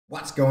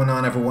What's going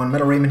on everyone,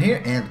 Raimon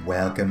here and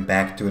welcome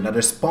back to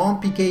another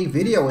SPAWNPK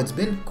video. It's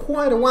been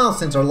quite a while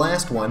since our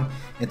last one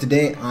and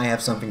today I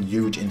have something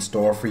huge in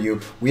store for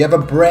you. We have a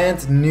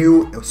brand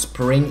new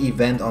spring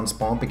event on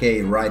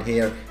SPAWNPK right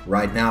here,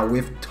 right now,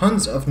 with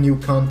tons of new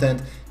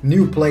content,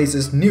 new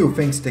places, new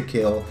things to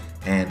kill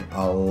and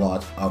a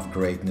lot of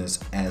greatness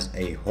as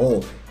a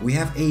whole. We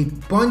have a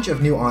bunch of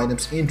new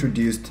items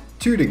introduced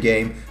to the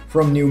game,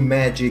 from new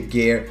magic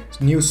gear,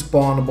 new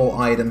spawnable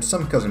items,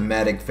 some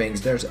cosmetic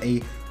things. There's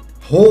a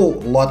whole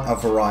lot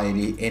of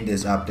variety in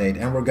this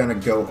update and we're gonna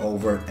go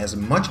over as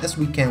much as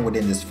we can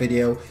within this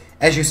video.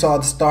 As you saw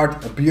at the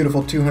start, a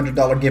beautiful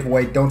 $200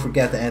 giveaway. Don't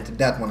forget to enter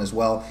that one as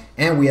well,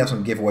 and we have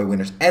some giveaway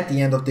winners at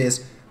the end of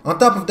this. On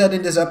top of that,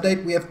 in this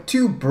update we have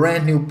two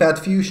brand new pet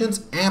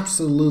fusions,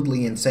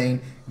 absolutely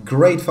insane,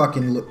 great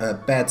fucking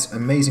pets,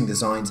 amazing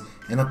designs,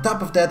 and on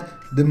top of that,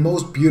 the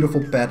most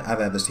beautiful pet I've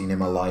ever seen in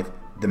my life,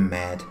 the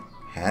Mad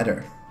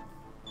Hatter.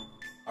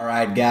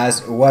 Alright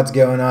guys, what's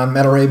going on?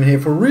 Raimon here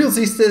for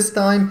realsies this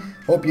time.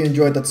 Hope you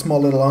enjoyed that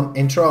small little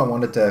intro. I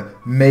wanted to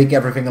make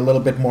everything a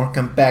little bit more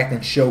compact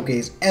and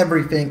showcase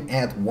everything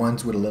at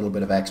once with a little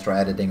bit of extra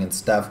editing and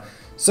stuff.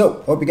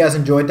 So, hope you guys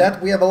enjoyed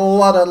that. We have a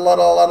lot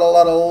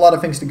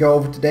of things to go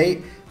over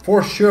today.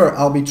 For sure,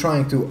 I'll be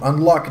trying to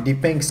unlock the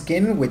pink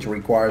skin, which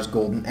requires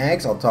golden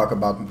eggs. I'll talk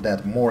about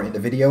that more in the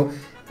video.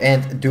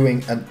 And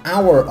doing an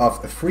hour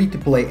of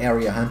free-to-play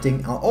area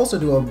hunting. I'll also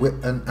do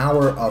an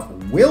hour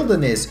of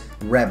wilderness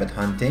rabbit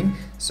hunting.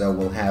 So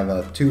we'll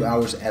have 2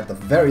 hours at the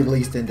very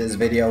least in this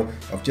video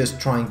of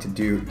just trying to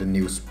do the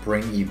new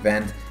spring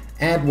event.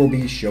 And we'll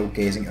be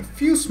showcasing a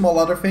few small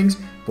other things,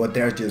 but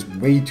there's just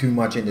way too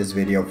much in this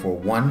video for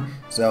one.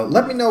 So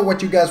let me know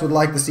what you guys would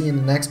like to see in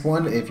the next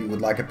one. If you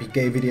would like a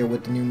PK video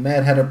with the new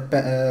Mad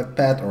Hatter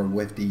pet or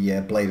with the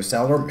Blade of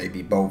Salvor,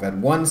 maybe both at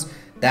once.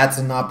 That's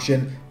an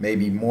option.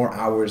 Maybe more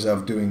hours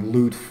of doing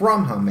loot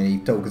from how many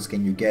tokens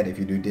can you get if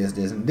you do this,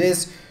 this and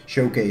this.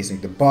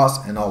 Showcasing the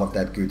boss and all of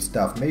that good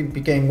stuff.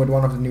 Maybe PKing with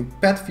one of the new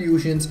pet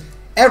fusions.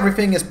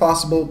 Everything is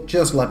possible,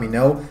 just let me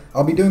know.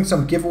 I'll be doing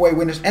some giveaway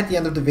winners at the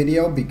end of the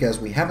video because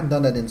we haven't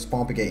done that in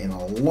SPAWNPK in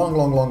a long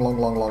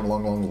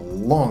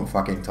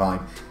fucking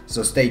time.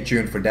 So stay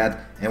tuned for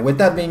that. And with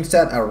that being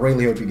said, I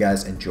really hope you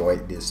guys enjoy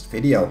this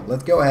video.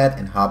 Let's go ahead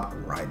and hop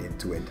right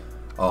into it.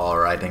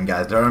 Alright then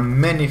guys, there are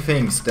many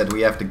things that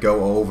we have to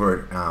go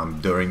over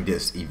during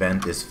this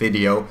event, this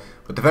video.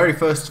 But the very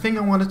first thing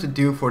I wanted to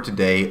do for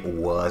today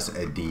was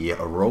the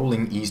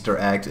rolling Easter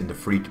eggs in the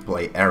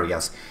free-to-play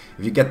areas.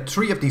 If you get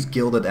 3 of these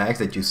gilded eggs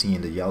that you see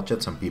in the Yell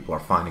chat, some people are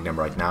finding them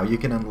right now, you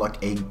can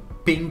unlock a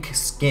pink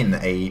skin,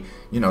 a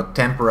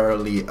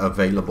temporarily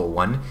available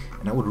one,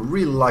 and I would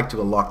really like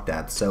to unlock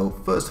that. So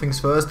first things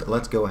first,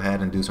 let's go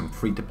ahead and do some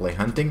free-to-play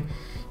hunting.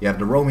 You have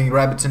the roaming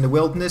rabbits in the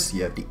wilderness,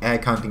 you have the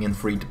egg hunting in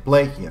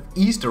free-to-play, you have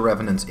Easter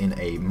revenants in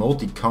a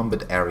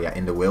multi-combat area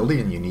in the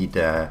wildy, and you need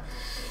the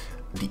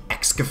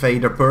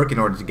excavator perk in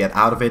order to get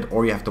out of it,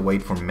 or you have to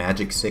wait for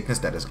magic sickness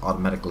that is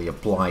automatically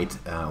applied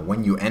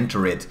when you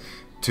enter it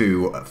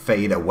to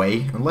fade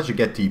away, unless you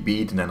get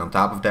TB'd, and then on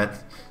top of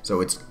that.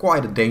 So it's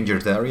quite a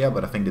dangerous area,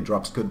 but I think the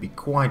drops could be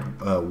quite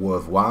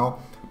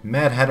worthwhile.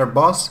 Mad Hatter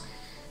boss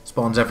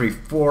spawns every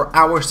 4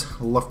 hours,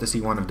 love to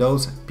see one of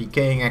those.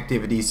 PKing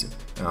activities,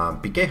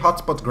 PK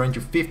hotspots grant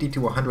you 50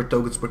 to 100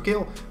 tokens per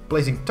kill.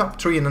 Placing top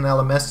 3 in an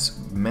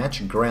LMS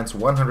match grants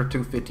 100,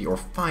 250 or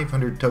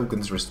 500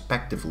 tokens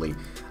respectively.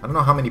 I don't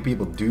know how many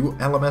people do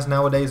LMS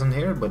nowadays on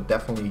here, but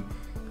definitely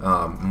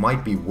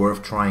might be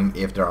worth trying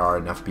if there are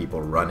enough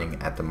people running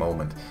at the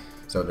moment.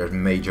 So there's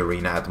Major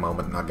Arena at the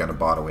moment, not gonna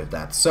bother with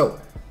that. So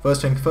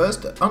first thing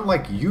first,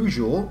 unlike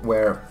usual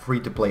where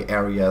free-to-play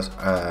areas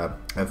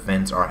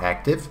events are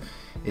active,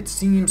 it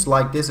seems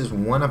like this is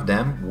one of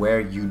them where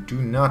you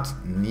do not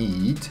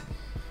need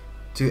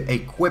to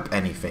equip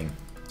anything.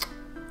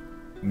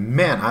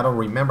 Man, I don't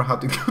remember how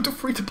to go to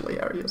free-to-play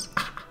areas.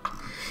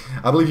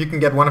 I believe you can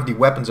get one of the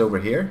weapons over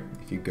here.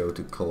 If you go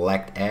to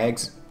collect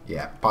eggs,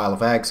 yeah, pile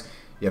of eggs.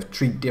 You have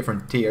 3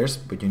 different tiers,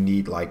 but you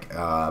need like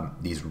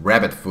these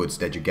rabbit foods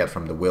that you get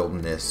from the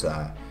wilderness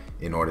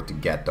in order to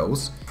get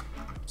those.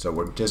 So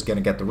we're just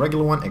gonna get the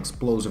regular one,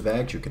 explosive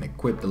eggs. You can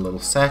equip the little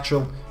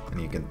satchel and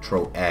you can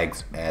throw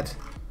eggs at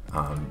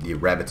the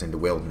rabbits in the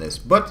wilderness.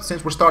 But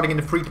since we're starting in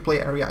the free-to-play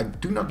area, I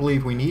do not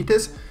believe we need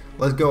this.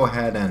 Let's go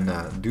ahead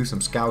and do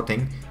some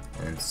scouting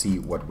and see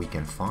what we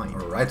can find.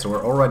 Alright, so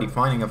we're already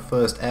finding a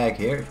first egg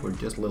here. If we're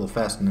just a little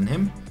faster than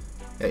him.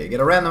 Yeah, you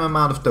get a random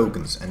amount of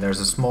tokens, and there's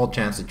a small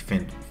chance that you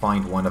can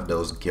find one of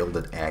those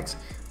gilded eggs.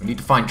 We need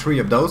to find 3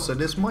 of those, so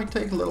this might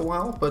take a little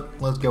while, but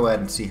let's go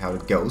ahead and see how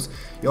it goes.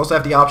 You also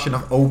have the option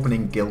of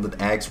opening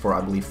gilded eggs for,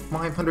 I believe,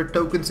 500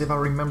 tokens, if I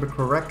remember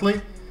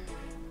correctly.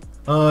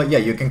 Yeah,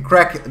 you can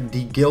crack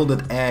the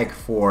gilded egg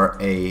for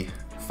a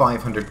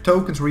 500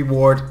 tokens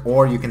reward,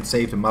 or you can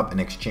save them up and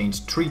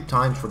exchange 3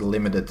 times for the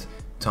limited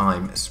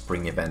time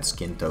spring event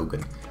skin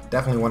token.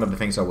 Definitely one of the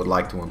things I would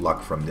like to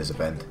unlock from this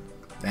event.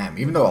 Damn,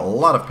 even though a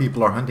lot of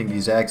people are hunting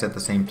these eggs at the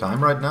same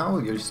time right now,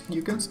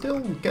 you can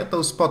still get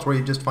those spots where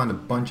you just find a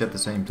bunch at the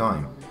same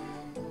time.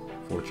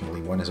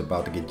 Unfortunately, one is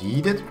about to get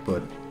yeeted,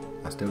 but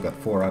I still got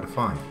 4 out of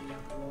 5.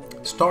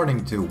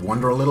 Starting to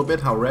wonder a little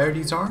bit how rare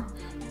these are.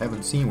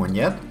 Haven't seen one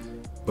yet.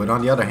 But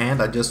on the other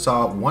hand, I just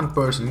saw one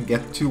person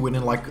get 2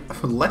 within like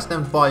less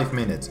than 5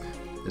 minutes.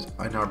 There's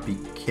an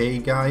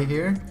RPK guy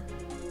here.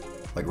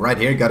 Like right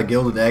here, got a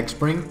gilded egg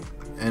spring.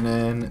 And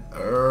then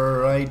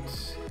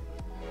right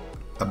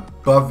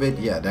above it,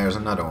 yeah, there's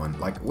another one.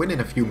 Like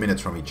within a few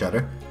minutes from each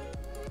other.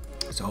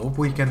 So I hope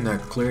we can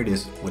clear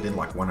this within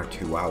like 1 or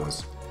 2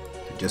 hours.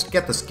 To just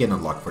get the skin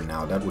unlocked for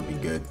now, that would be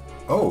good.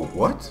 Oh,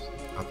 what?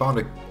 I found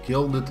a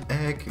gilded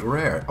egg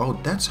rare. Oh,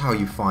 that's how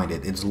you find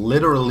it. It's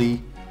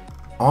literally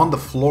on the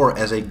floor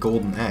as a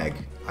golden egg.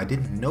 I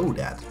didn't know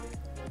that.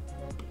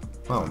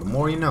 Well, the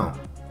more you know.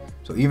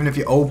 So even if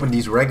you open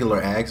these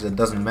regular eggs, it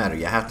doesn't matter.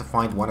 You have to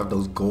find one of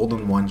those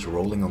golden ones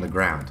rolling on the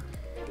ground.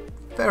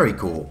 Very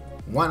cool.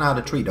 1 out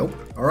of 3 though.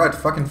 Alright,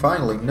 fucking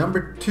finally,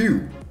 number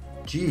 2.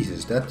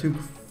 Jesus, that took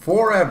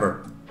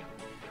forever.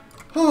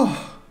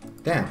 Oh,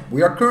 damn.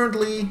 We are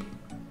currently...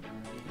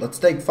 Let's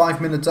take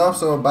 5 minutes off,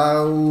 so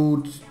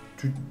about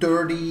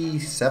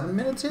 37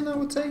 minutes in, I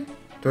would say.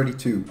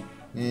 32.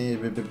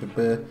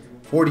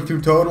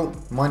 42 total,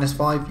 minus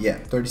 5, yeah,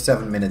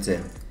 37 minutes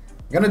in.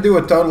 I'm gonna do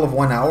a total of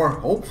 1 hour.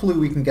 Hopefully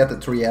we can get the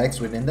 3 eggs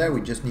within there.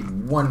 We just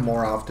need 1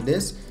 more after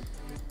this.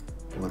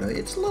 But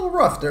it's a little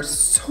rough, there's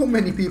so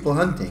many people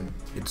hunting.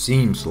 It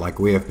seems like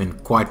we have been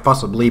quite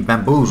possibly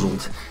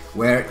bamboozled.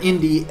 Where in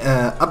the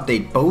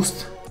update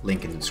post,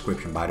 link in the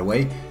description by the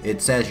way,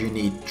 it says you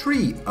need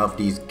 3 of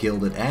these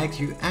gilded eggs.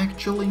 You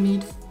actually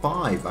need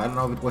 5. I don't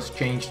know if it was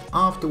changed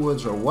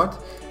afterwards or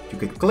what. You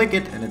could click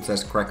it and it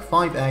says crack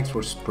 5 eggs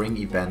for spring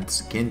event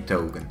skin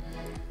token.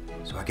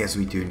 So I guess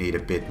we do need a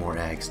bit more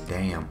eggs,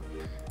 damn.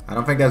 I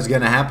don't think that's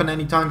gonna happen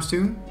anytime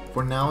soon,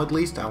 for now at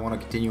least. I want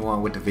to continue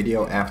on with the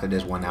video after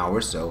this 1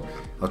 hour, so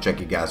I'll check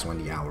you guys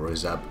when the hour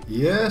is up.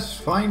 Yes,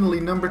 finally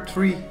number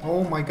 3,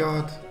 oh my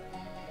god.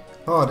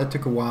 Oh, that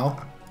took a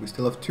while. We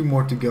still have 2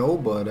 more to go,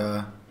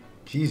 but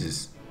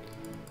Jesus.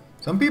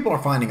 Some people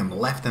are finding them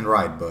left and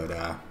right, but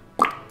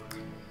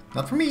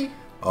not for me.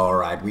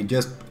 Alright, we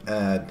just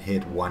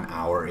hit 1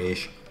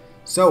 hour-ish.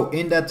 So,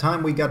 in that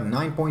time we got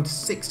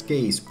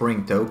 9.6k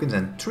spring tokens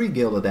and 3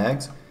 gilded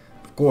eggs.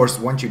 Of course,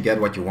 once you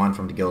get what you want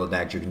from the gilded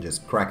eggs, you can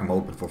just crack them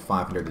open for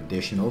 500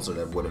 additional, so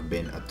that would have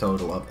been a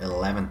total of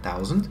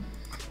 11,000.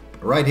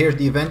 Right here's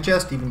the event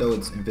chest, even though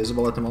it's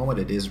invisible at the moment,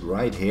 it is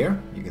right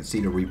here. You can see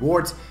the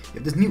rewards. You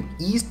have this new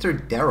Easter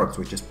Darrox,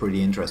 which is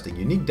pretty interesting.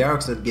 Unique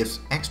Darrox that gives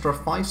extra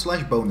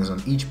 5 / bonus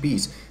on each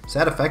piece.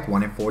 Side effect,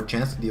 1 in 4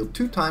 chance to deal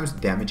 2 times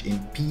damage in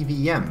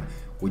PVM,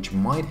 which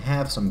might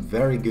have some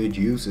very good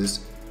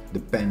uses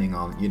depending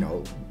on, you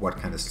know, what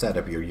kind of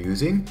setup you're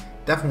using.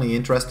 Definitely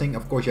interesting.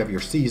 Of course you have your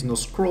seasonal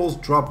scrolls,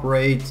 drop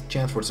rate,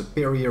 chance for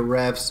superior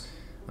revs,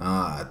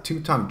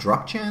 2-time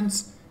drop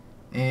chance,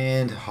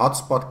 and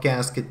hotspot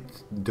casket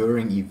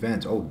during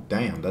events. Oh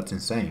damn, that's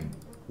insane.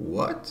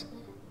 What?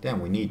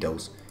 Damn, we need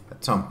those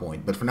at some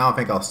point. But for now I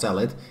think I'll sell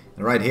it.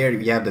 And right here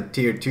you have the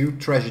tier 2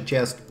 treasure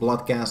chest,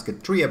 blood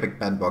casket, 3 epic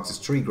pet boxes,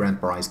 3 grand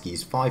prize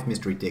keys, 5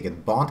 mystery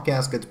ticket bond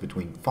caskets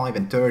between 5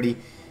 and 30,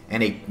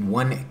 and a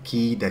 1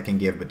 key that can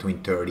give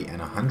between 30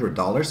 and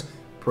 $100.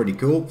 Pretty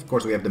cool. Of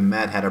course we have the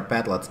Mad Hatter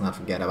pet, let's not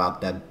forget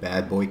about that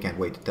bad boy, can't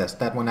wait to test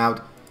that one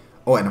out.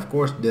 Oh, and of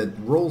course the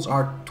rolls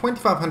are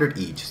 2,500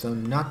 each, so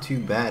not too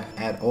bad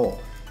at all.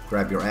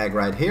 Grab your egg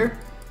right here.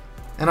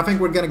 And I think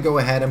we're gonna go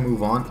ahead and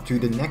move on to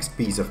the next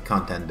piece of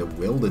content, the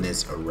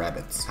wilderness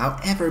rabbits.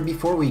 However,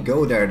 before we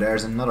go there,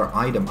 there's another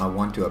item I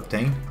want to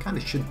obtain. Kinda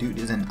should do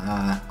this in,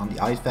 on the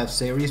IFAF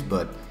series,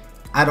 but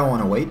I don't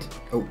want to wait.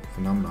 Oh,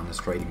 Phenomenon is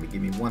trading me,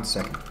 give me 1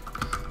 second.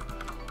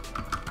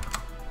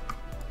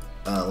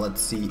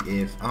 Let's see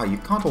if... Ah, you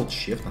can't hold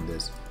shift on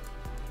this.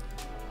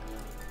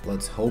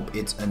 Let's hope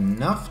it's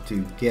enough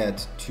to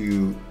get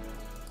to...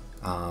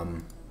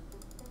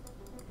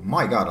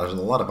 my god, there's a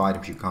lot of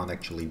items you can't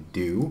actually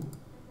do.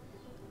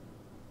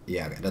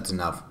 Yeah, okay, that's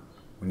enough.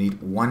 We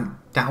need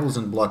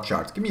 1,000 blood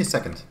shards. Give me a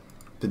second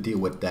to deal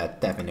with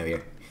that tap in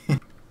here.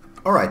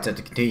 Alright, so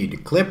to continue the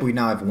clip, we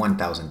now have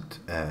 1,000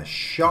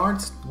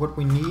 shards, what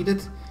we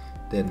needed.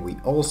 Then we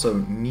also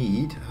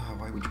need...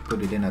 why would you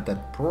put it in at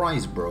that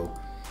price, bro?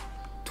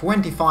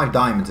 25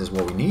 diamonds is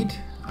what we need,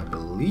 I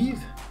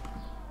believe.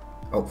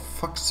 Oh,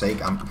 fuck's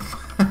sake, I'm...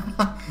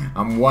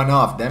 I'm 1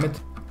 off, damn it.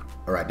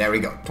 Alright, there we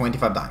go,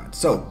 25 diamonds.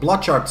 So,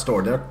 blood shard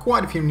store, there are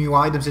quite a few new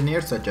items in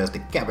here, such as the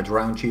cabbage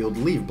round shield,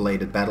 leaf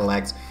bladed battle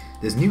axe,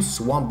 this new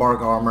swamp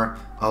bark armor,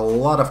 a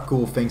lot of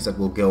cool things that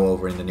we'll go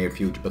over in the near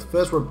future. But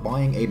first we're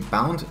buying a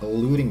bound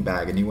looting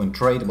bag, a new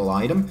untradeable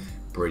item.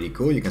 Pretty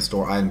cool, you can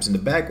store items in the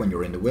bag when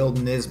you're in the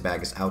wilderness,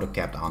 bag is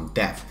auto-capped on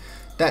death.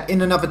 That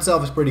in and of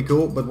itself is pretty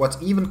cool, but what's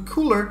even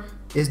cooler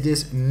is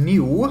this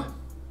new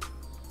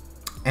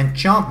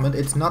enchantment.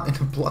 It's not in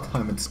the blood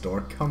diamond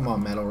store, come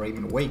on Metal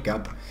Raimon, wake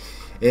up.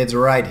 It's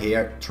right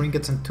here,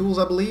 trinkets and tools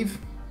I believe.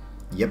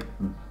 Yep.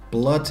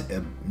 Blood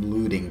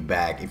looting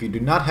bag. If you do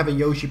not have a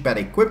Yoshi pet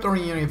equipped or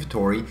in your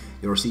inventory,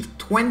 you'll receive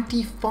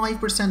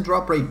 25%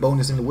 drop rate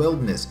bonus in the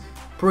wilderness.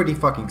 pretty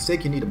fucking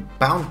sick. You need a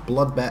bound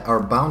blood bag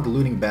or bound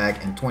looting bag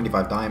and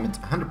 25 diamonds,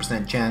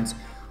 100% chance.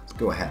 Let's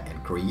go ahead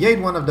and create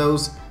one of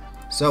those.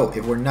 So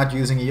if we're not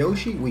using a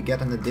Yoshi, we get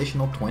an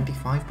additional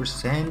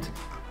 25%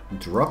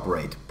 drop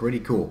rate. Pretty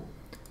cool.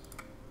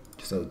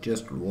 So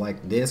just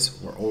like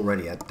this, we're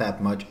already at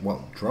that much.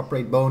 Well, drop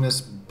rate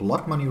bonus,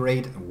 blood money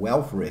rate,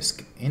 wealth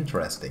risk.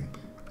 Interesting.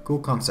 Cool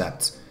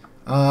concepts.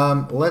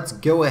 Let's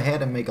go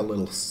ahead and make a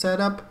little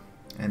setup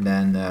and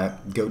then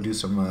go do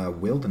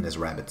some wilderness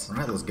rabbits.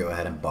 Alright, let's go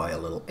ahead and buy a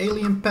little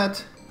alien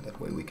pet. That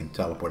way we can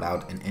teleport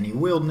out in any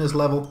wilderness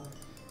level.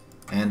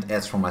 And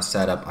as for my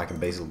setup, I can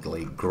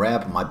basically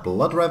grab my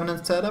blood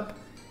revenant setup.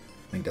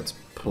 I think that's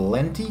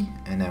plenty.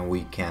 And then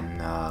we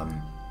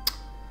can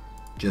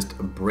just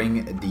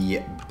bring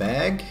the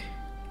bag.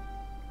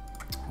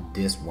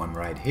 This one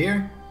right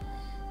here.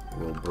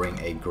 We'll bring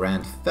a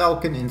Grand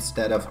Falcon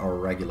instead of our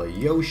regular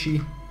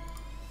Yoshi.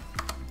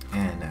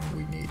 And then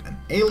we need an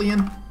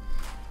alien.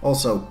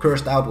 Also,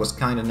 Cursed Out was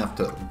kind enough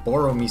to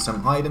borrow me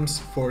some items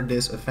for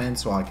this event,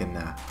 so I can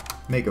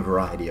make a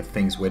variety of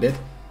things with it.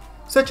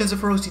 Such as a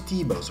Ferocity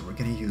T-bow, so we're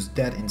gonna use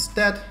that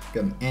instead.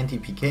 Got an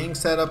anti-pking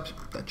setup,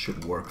 that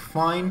should work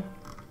fine.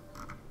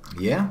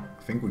 Yeah,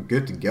 I think we're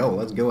good to go.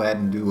 Let's go ahead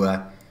and do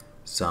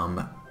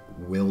some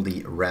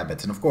wildy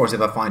rabbits. And of course, if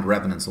I find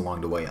revenants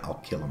along the way,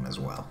 I'll kill them as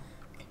well.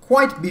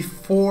 Quite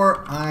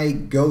before I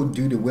go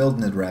do the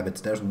wilderness rabbits,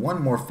 there's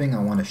one more thing I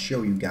want to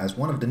show you guys.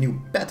 One of the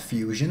new pet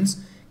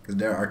fusions, because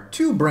there are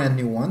 2 brand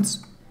new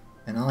ones,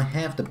 and I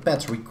have the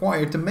pets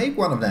required to make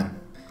one of them.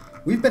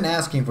 We've been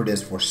asking for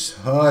this for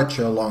such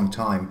a long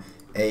time.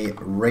 A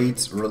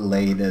raids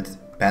related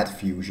pet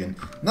fusion.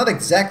 Not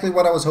exactly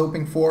what I was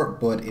hoping for,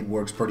 but it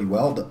works pretty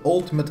well. The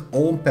ultimate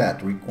Olm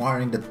pet,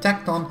 requiring the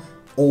Tecton,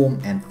 Olm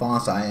and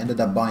Fasa. I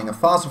ended up buying a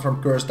Fasa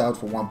from Cursed Out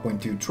for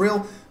 1.2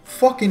 trill.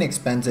 Fucking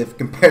expensive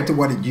compared to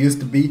what it used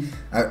to be.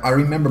 I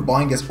remember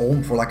buying this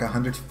Olm for like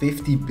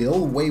 150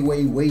 bill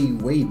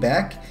way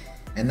back.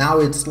 And now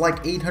it's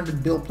like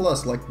 800 bill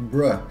plus, like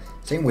bruh.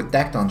 Same with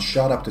Tecton,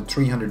 shot up to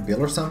 300 bill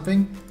or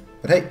something.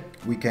 But hey,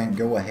 we can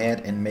go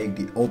ahead and make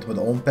the ultimate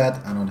Olm pet.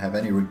 I don't have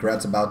any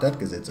regrets about that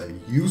because it's a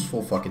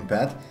useful fucking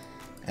pet.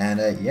 And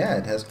yeah,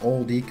 it has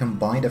all the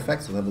combined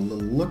effects. Let's have a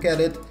little look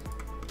at it.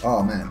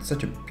 Oh man, it's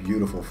such a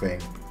beautiful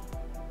thing.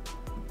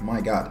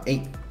 My god.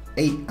 Hey,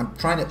 I'm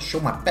trying to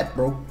show my pet,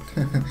 bro.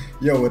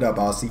 Yo, what up,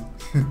 Aussie?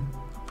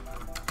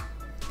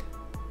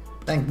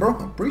 Thanks, bro.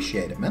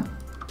 Appreciate it, man.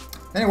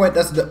 Anyway,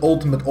 that's the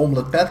ultimate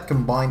omelet pet.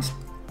 Combines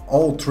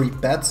all 3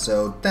 pets,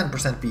 so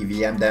 10%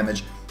 PVM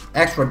damage,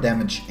 extra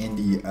damage in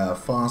the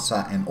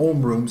Fasa and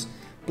Olm rooms.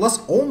 Plus,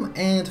 Olm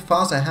and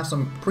Fasa have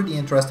some pretty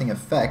interesting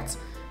effects.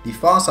 The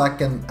Fasa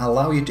can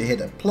allow you to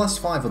hit a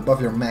 +5 above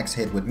your max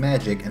hit with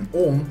magic, and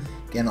Olm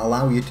can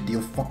allow you to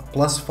deal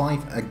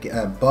 +5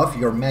 above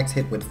your max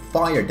hit with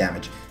fire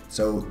damage.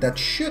 So that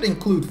should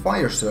include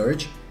Fire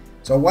Surge.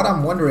 So what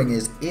I'm wondering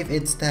is if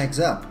it stacks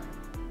up.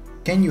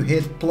 Can you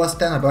hit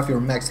 +10 above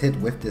your max hit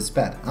with this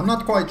pet? I'm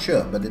not quite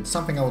sure, but it's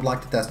something I would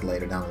like to test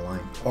later down the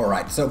line.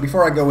 Alright, so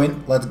before I go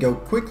in, let's go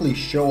quickly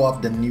show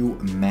off the new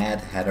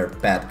Mad Hatter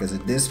pet, because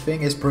this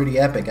thing is pretty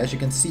epic. As you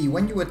can see,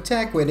 when you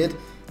attack with it,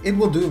 it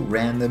will do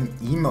random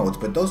emotes,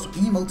 but those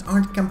emotes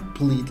aren't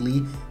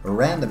completely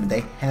random,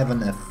 they have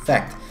an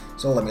effect.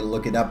 So let me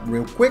look it up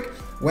real quick.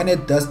 When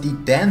it does the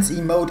dance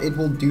emote, it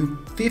will do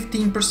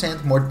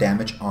 15% more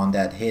damage on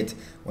that hit.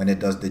 When it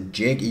does the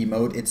jig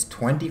emote, it's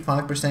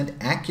 25%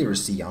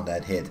 accuracy on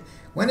that hit.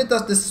 When it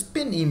does the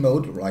spin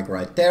emote, like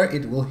right there,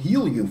 it will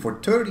heal you for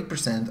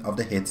 30% of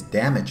the hit's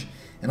damage.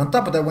 And on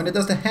top of that, when it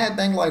does the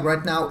headbang like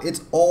right now,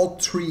 it's all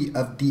 3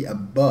 of the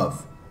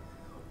above.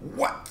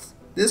 What?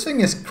 This thing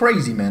is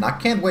crazy, man. I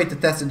can't wait to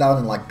test it out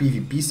in like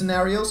PvP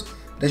scenarios.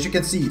 But as you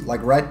can see,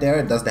 like right there,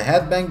 it does the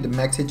headbang, the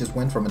max hit just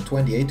went from a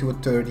 28 to a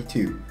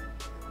 32.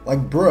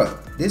 Like bruh,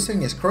 this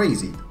thing is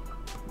crazy.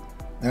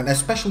 And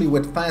especially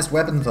with fast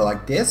weapons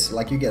like this,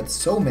 like you get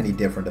so many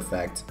different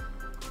effects.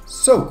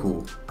 So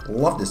cool.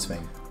 Love this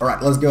thing.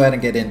 Alright, let's go ahead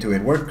and get into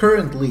it. We're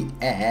currently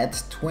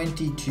at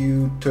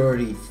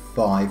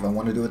 22:35. I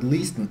want to do at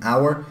least an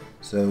hour.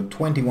 So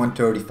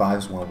 21:35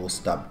 is when we'll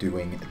stop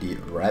doing the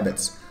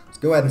rabbits. Let's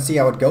go ahead and see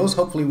how it goes.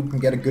 Hopefully we can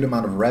get a good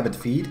amount of rabbit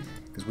feed,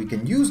 because we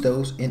can use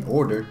those in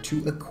order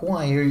to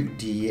acquire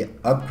the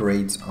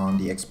upgrades on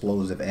the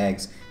explosive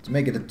eggs to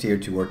make it a tier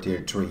 2 or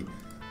tier 3.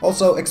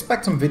 Also,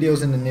 expect some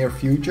videos in the near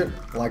future,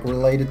 like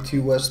related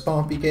to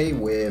SPAWNPK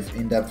with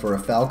in-depth for a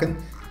falcon.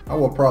 I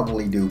will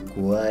probably do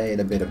quite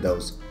a bit of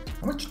those.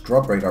 How much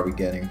drop rate are we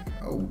getting?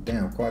 Oh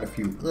damn, quite a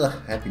few. Ugh,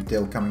 Happy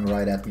Tail coming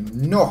right at me.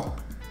 No!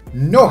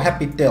 No,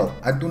 Happy Tail!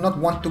 I do not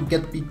want to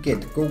get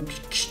PK'd.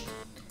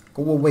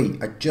 Go away.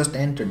 I just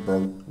entered,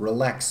 bro.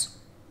 Relax.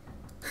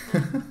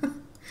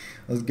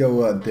 Let's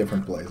go a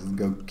different place. Let's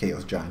go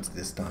Chaos Giants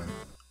this time.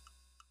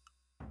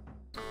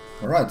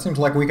 Alright, seems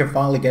like we can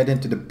finally get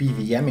into the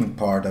PVMing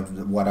part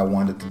of what I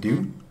wanted to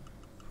do.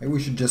 Maybe we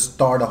should just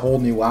start a whole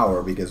new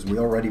hour, because we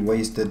already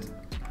wasted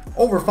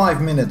over 5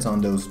 minutes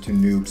on those 2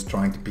 noobs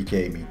trying to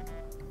PK me.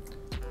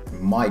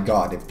 My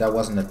god, if that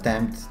was an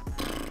attempt...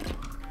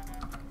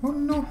 Oh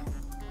no.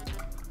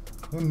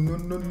 Oh, no,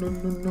 no, no,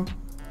 no, no.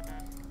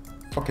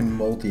 Fucking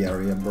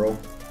multi-area, bro.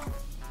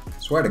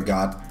 Swear to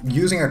God,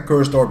 using a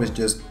cursed orb is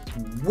just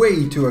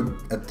way too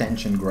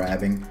attention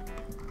grabbing.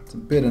 It's a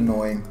bit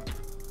annoying,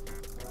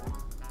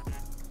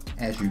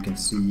 as you can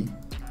see.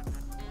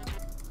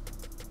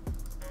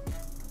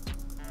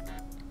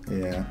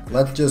 Yeah,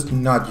 let's just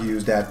not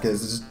use that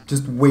because there's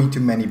just way too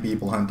many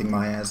people hunting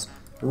my ass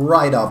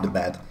right off the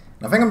bat.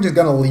 I think I'm just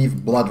gonna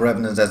leave Blood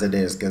Revenants as it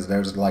is because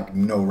there's like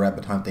no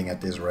rabbit hunting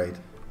at this rate.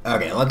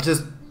 Okay, let's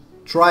just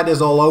try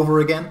this all over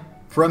again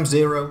from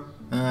zero.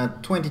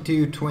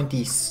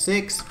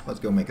 22:26. Let's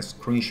go make a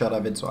screenshot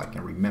of it so I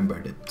can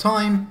remember the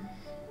time.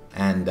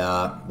 And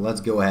let's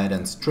go ahead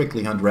and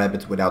strictly hunt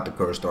rabbits without the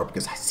cursed orb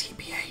because I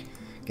CPA.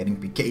 Getting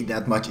PK'd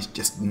that much is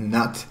just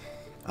not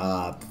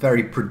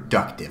very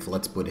productive.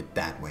 Let's put it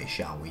that way,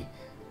 shall we?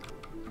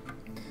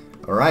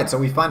 Alright, so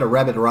we find a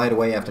rabbit right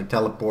away after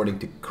teleporting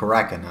to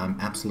Kraken. I'm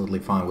absolutely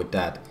fine with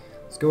that.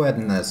 Let's go ahead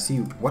and see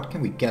what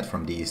can we get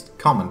from these.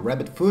 Common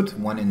rabbit foot,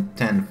 1 in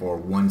 10 for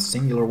one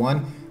singular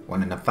one.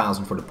 1 in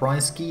 1,000 for the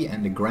prize key,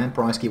 and the grand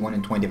prize key 1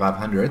 in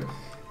 2,500.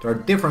 There are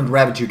different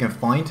rabbits you can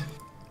find,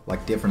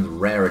 like different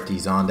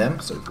rarities on them.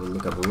 So if we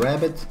look up a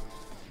rabbit,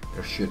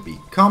 there should be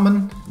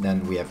common,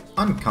 then we have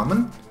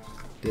uncommon.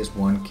 This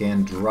one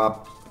can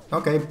drop,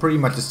 okay, pretty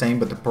much the same,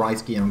 but the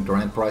prize key and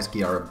grand prize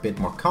key are a bit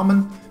more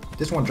common.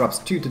 This one drops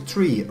 2 to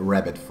 3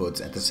 rabbit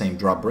foots at the same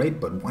drop rate,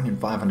 but 1 in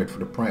 500 for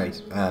the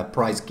prize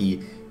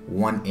key,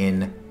 1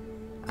 in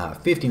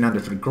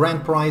 1,500 for the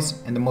grand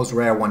prize, and the most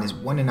rare one is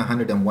 1 in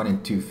 100 and 1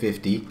 in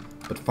 250,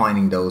 but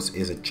finding those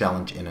is a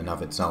challenge in and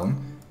of its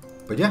own.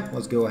 But yeah,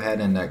 let's go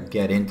ahead and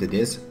get into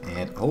this,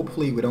 and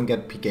hopefully we don't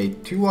get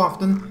PK'd too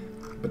often,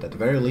 but at the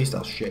very least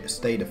I'll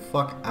stay the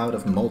fuck out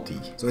of multi.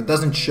 So it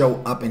doesn't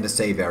show up in the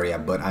save area,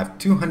 but I have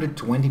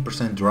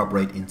 220% drop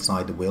rate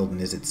inside the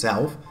wilderness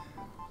itself.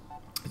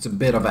 It's a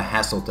bit of a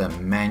hassle to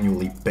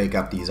manually pick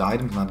up these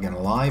items, not gonna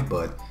lie,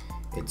 but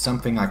it's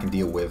something I can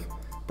deal with.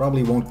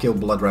 Probably won't kill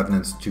Blood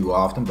Revenants too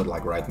often, but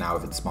like right now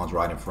if it spawns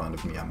right in front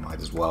of me I might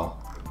as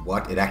well.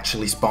 What? It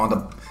actually spawned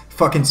a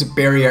fucking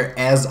superior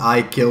as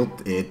I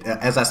killed it,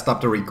 as I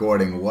stopped the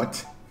recording,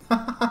 what?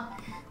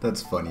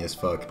 That's funny as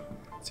fuck.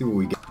 Let's see what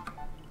we get.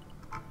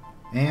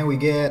 And we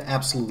get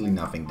absolutely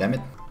nothing, damn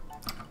it.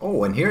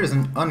 Oh, and here is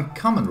an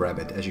uncommon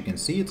rabbit. As you can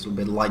see, it's a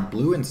bit light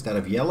blue instead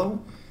of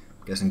yellow.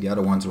 Guessing the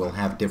other ones will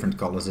have different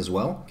colors as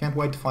well. Can't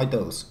wait to fight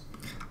those.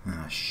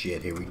 Ah,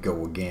 shit, here we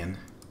go again.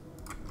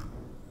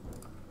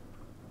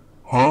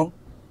 Huh?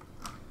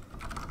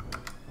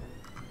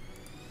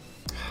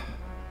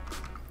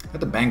 At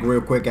the bank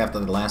real quick after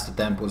the last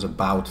attempt was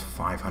about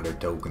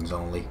 500 tokens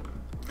only.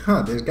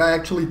 Huh, this guy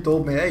actually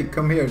told me, hey,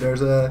 come here,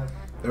 there's a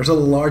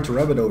large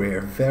rabbit over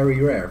here,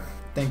 very rare.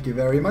 Thank you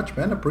very much,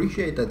 man,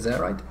 appreciate that,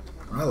 Zarite.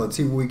 Alright, let's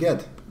see what we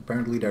get.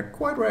 Apparently they're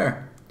quite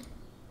rare.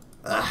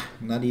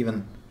 Not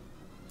even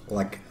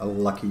like a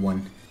lucky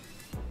one.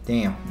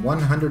 Damn,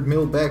 100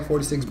 mil bag,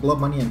 46 blood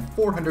money and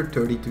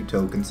 432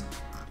 tokens.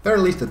 At very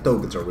least the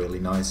tokens are really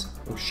nice.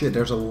 Oh shit,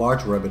 there's a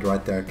large rabbit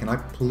right there. Can I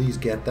please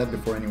get that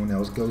before anyone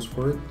else goes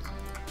for it?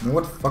 You know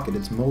what? Fuck it,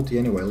 it's multi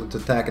anyway. Let's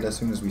attack it as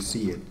soon as we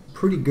see it.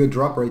 Pretty good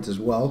drop rates as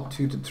well.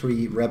 2 to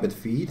 3 rabbit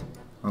feed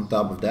on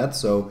top of that.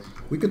 So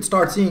we could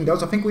start seeing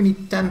those. I think we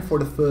need 10 for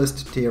the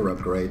first tier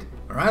upgrade.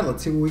 Alright,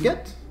 let's see what we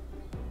get.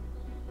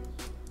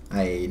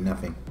 Hey,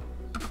 nothing.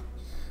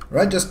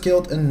 Alright, just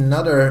killed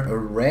another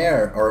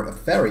rare, or a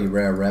very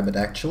rare rabbit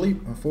actually.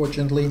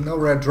 Unfortunately, no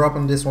rare drop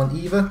on this one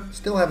either.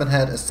 Still haven't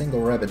had a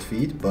single rabbit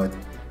feed, but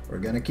we're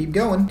gonna keep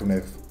going.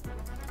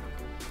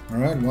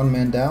 Alright, one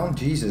man down.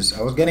 Jesus,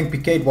 I was getting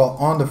PK'd while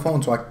on the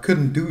phone, so I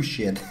couldn't do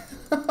shit.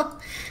 That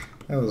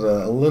was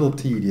a little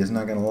tedious,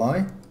 not gonna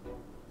lie.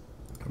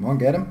 Come on,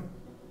 get him.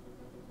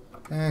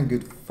 And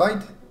good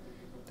fight.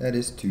 That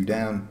is 2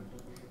 down.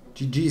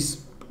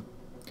 GG's.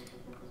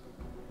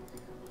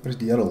 Where's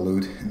the other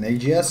loot? An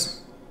AGS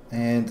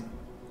and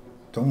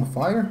Tome of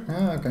Fire?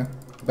 Ah, okay.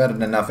 Better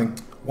than nothing.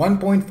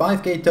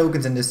 1.5k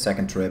tokens in this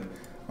second trip.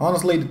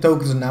 Honestly, the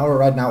tokens an hour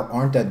right now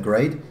aren't that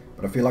great,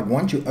 but I feel like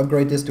once you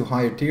upgrade this to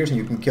higher tiers and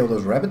you can kill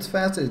those rabbits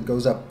faster, it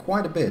goes up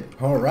quite a bit.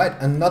 Alright,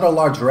 another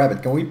large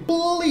rabbit. Can we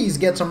please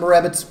get some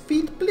rabbits'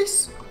 feet,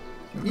 please?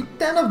 We need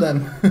 10 of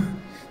them.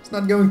 It's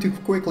not going too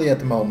quickly at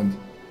the moment.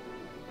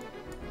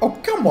 Oh,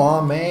 come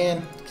on,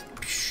 man.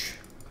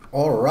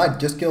 Alright,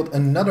 just killed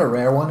another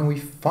rare one and we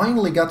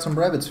finally got some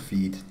rabbit's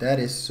feet. That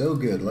is so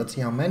good. Let's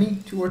see how many?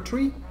 2 or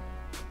 3?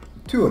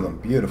 2 of them.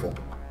 Beautiful.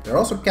 They're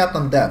also capped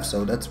on death,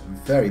 so that's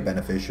very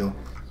beneficial.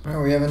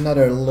 Well, we have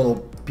another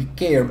little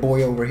PKer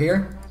boy over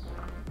here.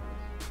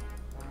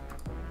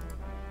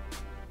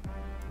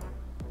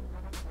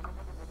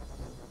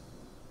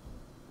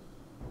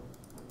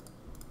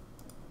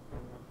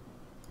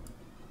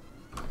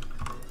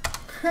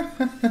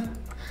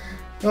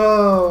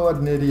 Oh, what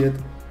an idiot.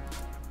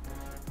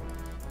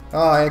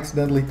 Ah, I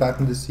accidentally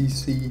typed in the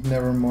CC,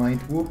 never mind.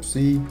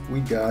 Whoopsie, we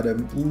got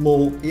him.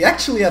 Lol. He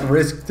actually had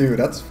risk too,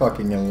 that's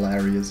fucking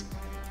hilarious.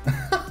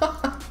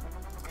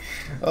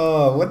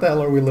 Oh, what the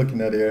hell are we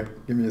looking at here?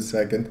 Give me a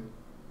second.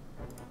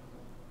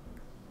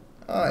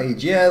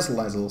 AGS,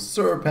 nice little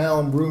Serp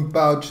Helm, Rune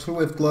Pouch,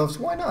 Swift Gloves,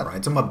 why not?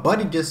 Right, so my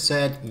buddy just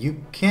said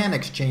you can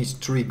exchange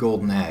 3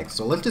 golden eggs,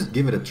 so let's just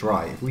give it a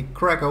try. If we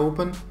crack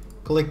open,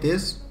 click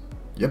this,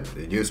 yep,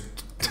 it used,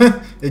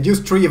 it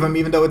used 3 of them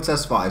even though it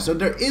says 5, so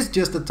there is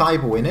just a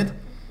typo in it.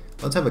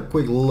 Let's have a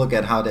quick look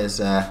at how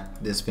this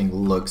thing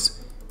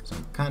looks, so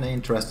I'm kinda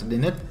interested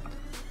in it.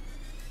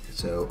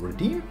 So,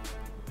 redeem,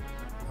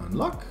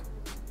 unlock.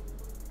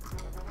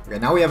 Okay,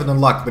 now we have it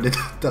unlocked, but it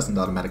doesn't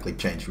automatically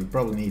change. We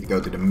probably need to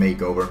go to the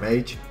makeover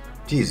page.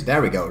 Jeez,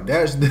 there we go.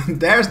 There's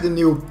the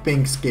new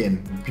pink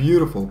skin.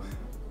 Beautiful.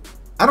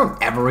 I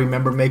don't ever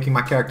remember making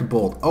my character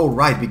bald. Oh,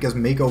 right, because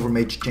makeover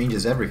mage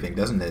changes everything,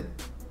 doesn't it?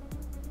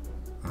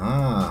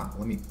 Ah,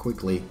 let me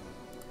quickly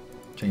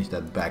change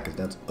that back, because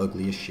that's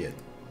ugly as shit.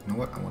 You know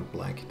what? I want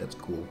black. That's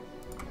cool.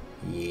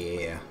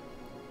 Yeah.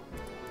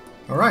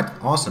 Alright,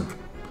 awesome.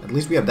 At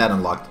least we have that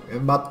unlocked. We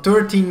have about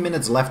 13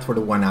 minutes left for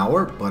the 1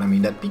 hour, but I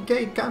mean that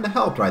PK kinda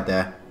helped right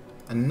there.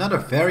 Another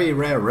very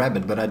rare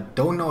rabbit, but I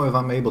don't know if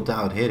I'm able to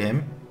out-hit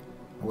him.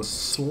 I was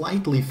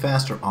slightly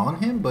faster on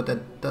him, but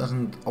that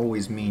doesn't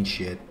always mean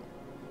shit.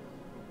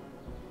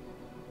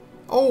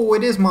 Oh,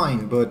 it is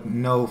mine, but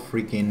no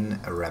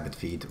freaking rabbit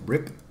feet.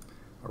 RIP.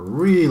 I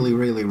really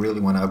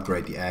want to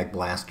upgrade the Egg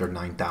Blaster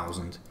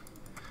 9000.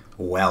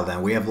 Well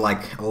then, we have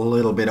like a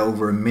little bit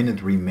over a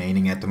minute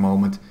remaining at the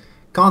moment.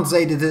 Can't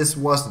say that this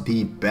was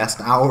the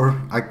best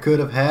hour I could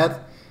have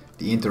had.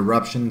 The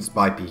interruptions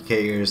by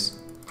PKers,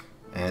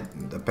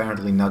 and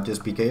apparently not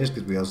just PKers,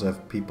 because we also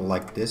have people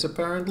like this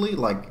apparently.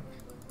 Like,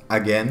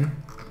 again,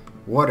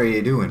 what are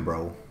you doing,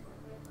 bro?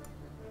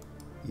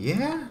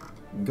 Yeah?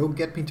 Go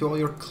get me to all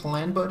your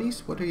clan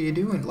buddies? What are you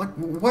doing? Like,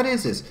 what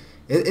is this?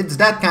 It's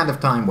that kind of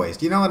time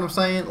waste, you know what I'm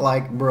saying?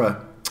 Like, bruh,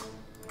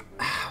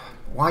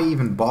 why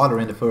even bother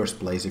in the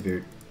first place if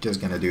you're just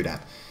gonna do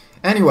that?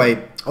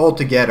 Anyway,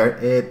 altogether,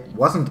 it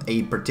wasn't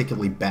a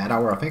particularly bad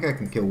hour. I think I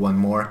can kill one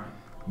more,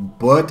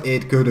 but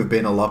it could have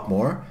been a lot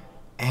more.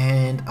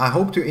 And I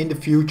hope to, in the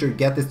future,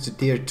 get this to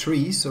tier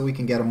 3 so we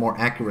can get a more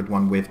accurate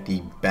one with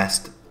the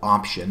best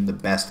option, the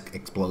best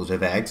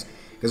explosive eggs.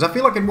 Because I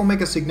feel like it will make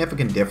a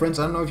significant difference.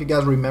 I don't know if you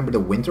guys remember the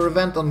winter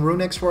event on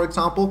RuneX, for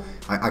example.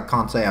 I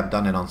can't say I've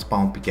done it on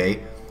SPAWNPK.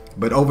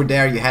 But over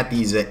there you had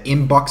these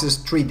inboxes,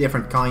 3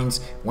 different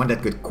kinds. One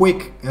that could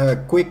quick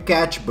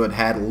catch but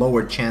had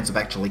lower chance of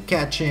actually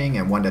catching,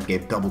 and one that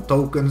gave double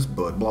tokens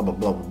but blah blah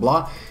blah blah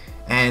blah.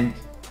 And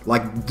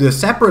like the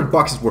separate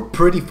boxes were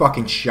pretty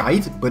fucking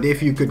shite, but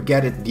if you could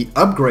get it the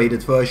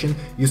upgraded version,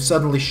 you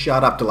suddenly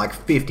shot up to like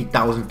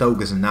 50,000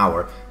 tokens an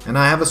hour. And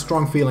I have a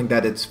strong feeling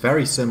that it's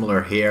very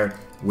similar here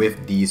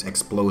with these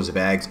explosive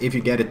eggs. If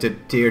you get it to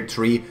tier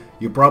 3,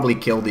 you probably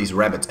kill these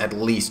rabbits at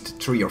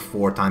least 3 or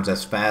 4 times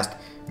as fast.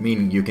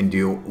 Meaning you can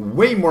do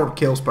way more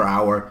kills per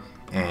hour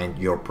and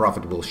your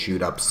profit will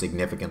shoot up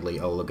significantly.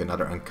 Oh, look,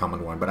 another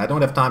uncommon one. But I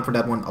don't have time for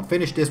that one. I'll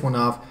finish this one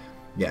off.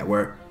 Yeah,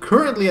 we're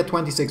currently at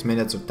 26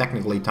 minutes, so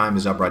technically time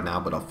is up right now,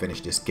 but I'll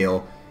finish this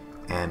kill.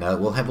 And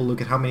we'll have a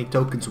look at how many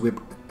tokens we've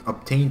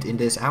obtained in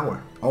this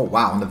hour. Oh,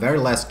 wow, on the very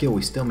last kill,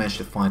 we still managed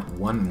to find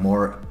 1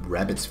 more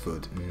rabbit's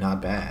foot.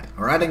 Not bad.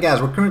 Alright then,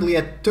 guys, we're currently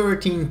at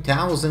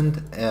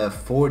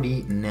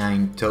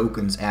 13,049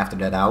 tokens after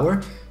that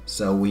hour.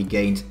 So we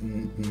gained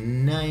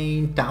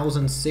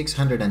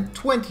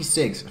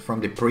 9,626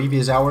 from the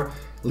previous hour,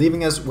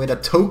 leaving us with a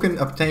token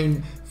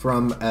obtained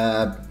from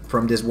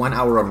this 1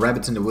 hour of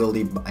rabbits in the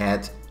wildy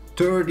at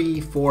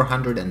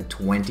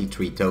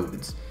 3,423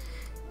 tokens.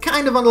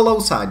 Kind of on the low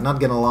side, not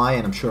gonna lie,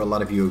 and I'm sure a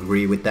lot of you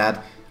agree with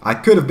that. I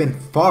could have been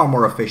far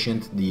more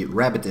efficient. The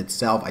rabbit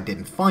itself, I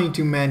didn't find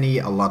too many,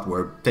 a lot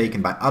were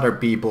taken by other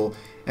people.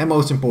 And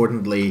most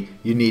importantly,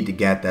 you need to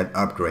get that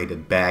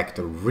upgraded bag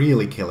to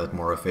really kill it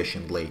more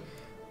efficiently.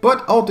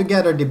 But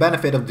altogether, the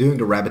benefit of doing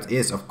the rabbit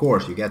is, of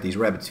course, you get these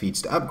rabbit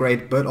feeds to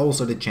upgrade, but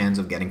also the chance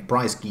of getting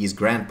prize keys,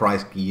 grand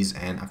prize keys,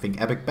 and I think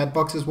epic pet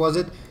boxes, was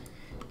it?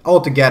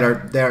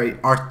 Altogether, there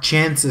are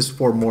chances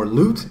for more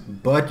loot,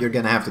 but you're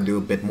gonna have to do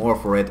a bit more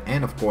for it,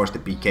 and of course the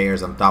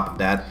PKers on top of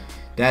that.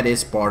 That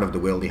is part of the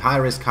wildy. High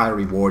risk, high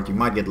reward. You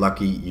might get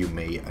lucky, you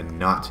may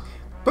not.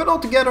 But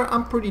altogether,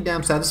 I'm pretty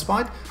damn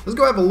satisfied. Let's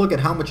go have a look at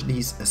how much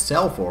these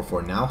sell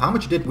for now. How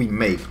much did we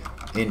make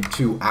in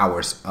 2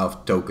 hours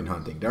of token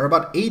hunting? They're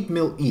about 8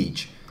 mil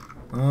each.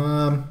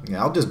 Yeah,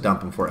 I'll just dump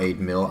them for 8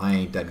 mil. I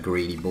ain't that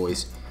greedy,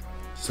 boys.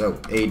 So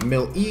 8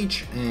 mil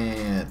each,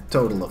 and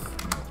total of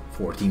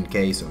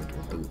 14k, so it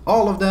will do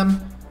all of them.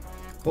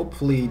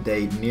 Hopefully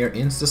they near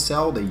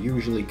insta-sell. They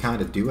usually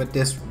kind of do at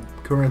this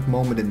current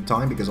moment in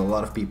time because a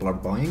lot of people are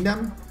buying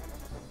them.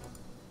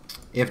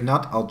 If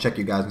not, I'll check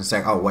you guys in a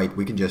sec. Oh wait,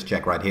 we can just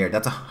check right here.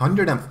 That's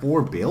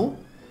 104 bill?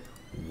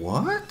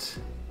 What?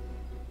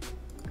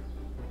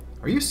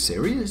 Are you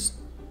serious?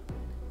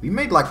 We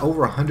made like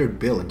over 100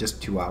 bill in just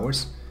 2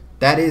 hours.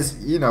 That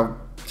is, you know,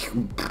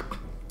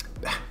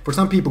 for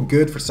some people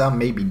good, for some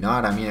maybe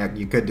not. I mean,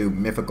 you could do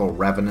mythical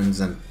revenants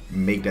and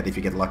make that if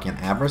you get lucky on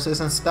averages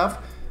and stuff.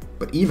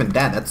 But even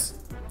that, that's,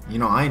 you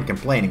know, I ain't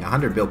complaining.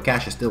 100 bill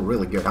cash is still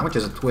really good. How much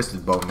is a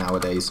twisted bow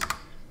nowadays?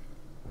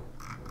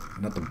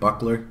 Not the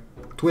buckler.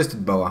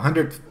 Twisted Bow,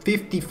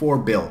 154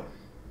 bill.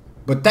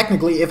 But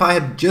technically, if I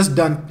had just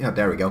done,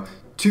 there we go,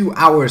 2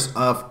 hours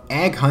of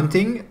egg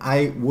hunting,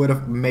 I would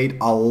have made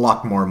a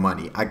lot more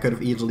money. I could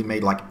have easily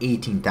made like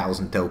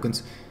 18,000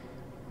 tokens.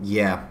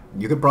 Yeah,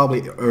 you could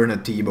probably earn a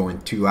T-bow in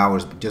 2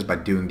 hours just by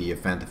doing the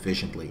event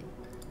efficiently.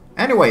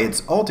 Anyway,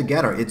 it's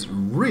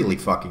really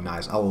fucking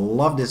nice. I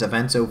love this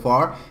event so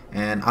far,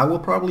 and I will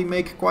probably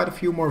make quite a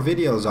few more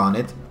videos on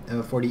it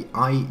for the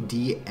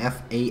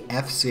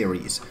IDFAF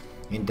series.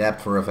 In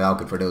depth for a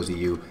Falcon, for those of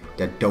you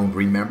that don't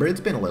remember. It's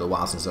been a little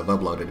while since I've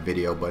uploaded a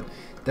video, but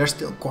there's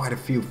still quite a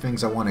few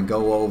things I want to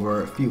go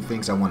over, a few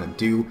things I want to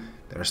do.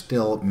 There are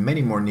still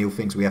many more new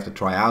things we have to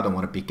try out. I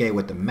want to PK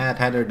with the Mad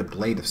Hatter, the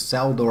Blade of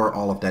Seldor,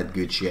 all of that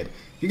good shit.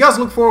 If you guys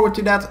look forward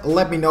to that,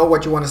 let me know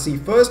what you want to see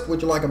first.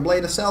 Would you like a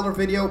Blade of Seldor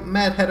video,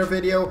 Mad Hatter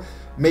video,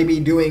 maybe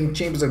doing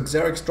Chambers of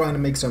Zachtx trying to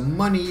make some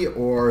money,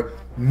 or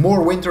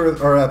more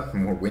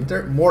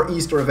more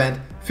Easter event?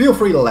 Feel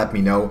free to let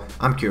me know.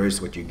 I'm curious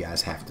what you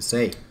guys have to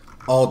say.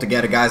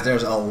 Altogether, guys,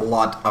 there's a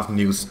lot of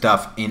new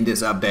stuff in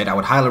this update. I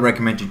would highly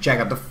recommend you check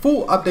out the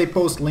full update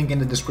post, link in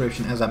the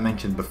description, as I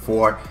mentioned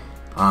before.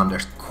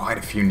 There's quite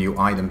a few new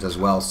items as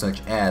well,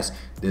 such as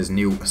this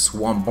new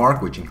Swamp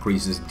Bark, which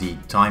increases the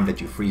time that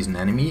you freeze an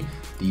enemy.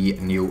 The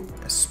new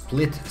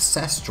Split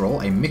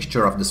Ancestral, a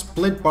mixture of the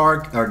Split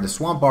Bark or the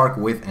Swamp Bark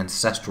with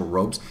Ancestral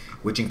Robes,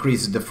 which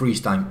increases the freeze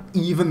time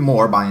even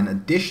more by an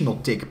additional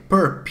tick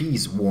per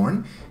piece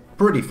worn.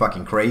 Pretty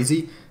fucking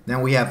crazy.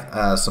 Then we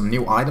have some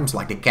new items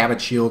like the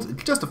Cabbage Shield.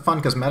 It's just a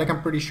fun cosmetic,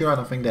 I'm pretty sure. I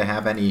don't think they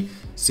have any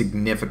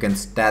significant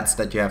stats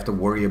that you have to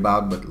worry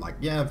about, but like,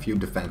 yeah, a few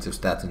defensive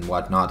stats and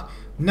whatnot.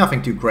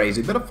 Nothing too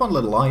crazy, but a fun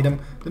little item.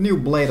 The new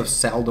Blade of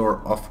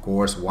Seldor, of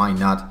course, why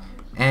not?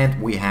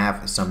 And we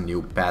have some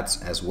new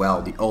pets as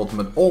well. The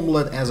Ultimate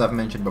Omelette, as I've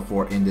mentioned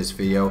before in this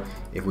video.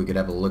 If we could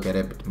have a look at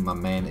it, but my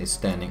man is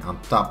standing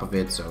on top of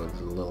it, so it's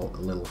a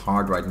little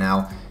hard right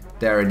now.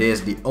 There it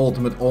is, the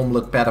Ultimate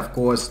Omelette pet, of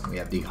course. We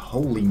have the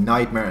Holy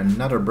Nightmare,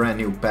 another brand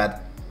new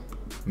pet.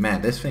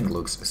 Man, this thing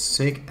looks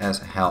sick as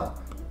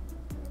hell.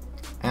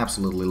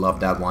 Absolutely love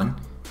that one.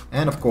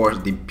 And of course,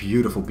 the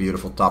beautiful,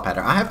 beautiful Top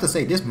Hatter. I have to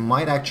say, this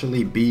might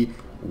actually be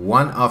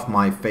one of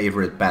my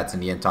favorite pets in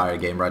the entire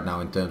game right now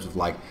in terms of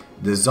like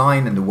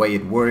design and the way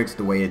it works,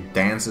 the way it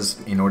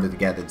dances in order to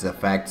get its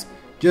effects.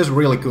 Just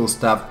really cool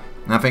stuff.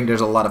 And I think there's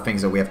a lot of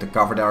things that we have to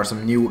cover. There are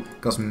some new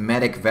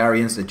cosmetic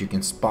variants that you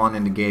can spawn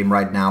in the game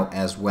right now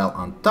as well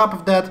on top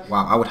of that.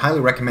 Wow, I would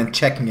highly recommend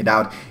checking it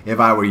out if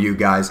I were you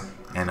guys.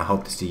 And I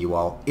hope to see you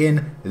all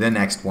in the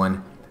next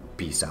one.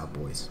 Peace out,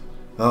 boys.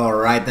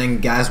 Alright then,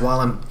 guys,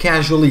 while I'm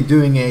casually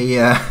doing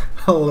a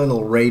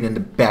little raid in the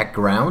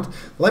background,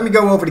 let me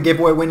go over the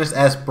giveaway winners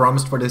as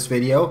promised for this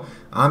video.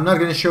 I'm not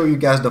going to show you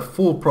guys the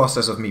full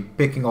process of me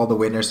picking all the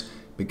winners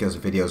because the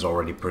video is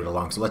already pretty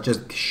long. So let's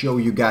just show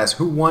you guys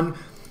who won.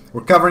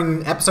 We're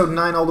covering episode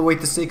 9 all the way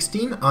to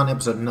 16. On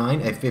episode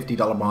 9, a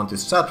 $50 bond to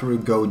Satoru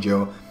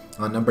Gojo.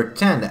 On number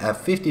 10, a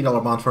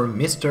 $50 bond for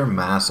Mr.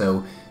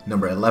 Maso.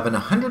 Number 11, a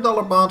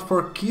 $100 bond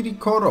for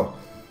Kirikoro.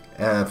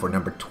 For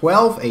number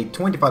 12, a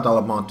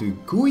 $25 bond to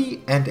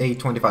Gui and a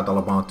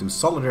 $25 bond to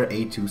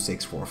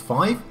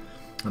Solider82645.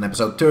 On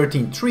episode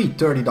 13, 3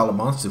 $30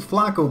 bonds to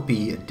Flaco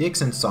P,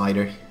 Dixon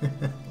Cider,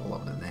 I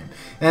love the name,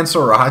 and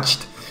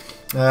Soracht.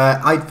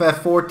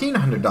 IDFAF 14,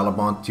 $100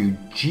 bond to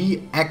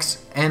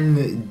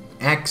GXN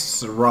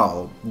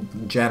XRAL,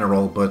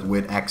 General, but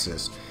with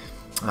X's.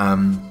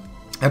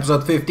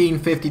 Episode 15,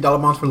 $50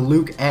 bond for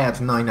Luke at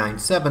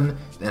 997,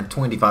 and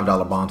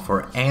 $25 bond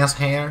for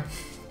Asshair.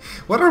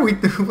 What are we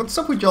doing? What's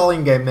up with y'all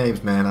in-game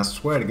names, man? I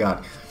swear to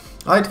God.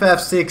 IDFAF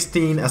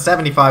 16, a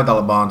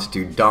 $75 bond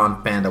to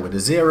Don Panda with a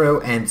 0,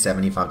 and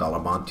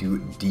 $75 bond to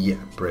The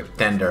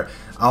Pretender.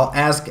 I'll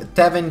ask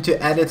Tevin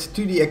to add it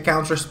to the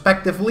accounts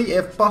respectively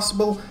if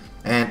possible.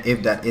 And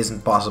if that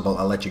isn't possible,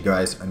 I'll let you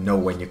guys know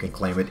when you can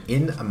claim it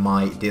in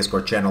my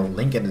Discord channel.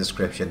 Link in the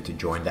description to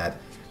join that.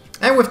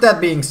 And with that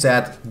being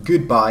said,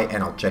 goodbye,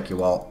 and I'll check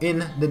you all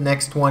in the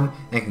next one.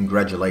 And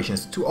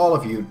congratulations to all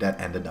of you that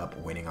ended up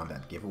winning on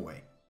that giveaway.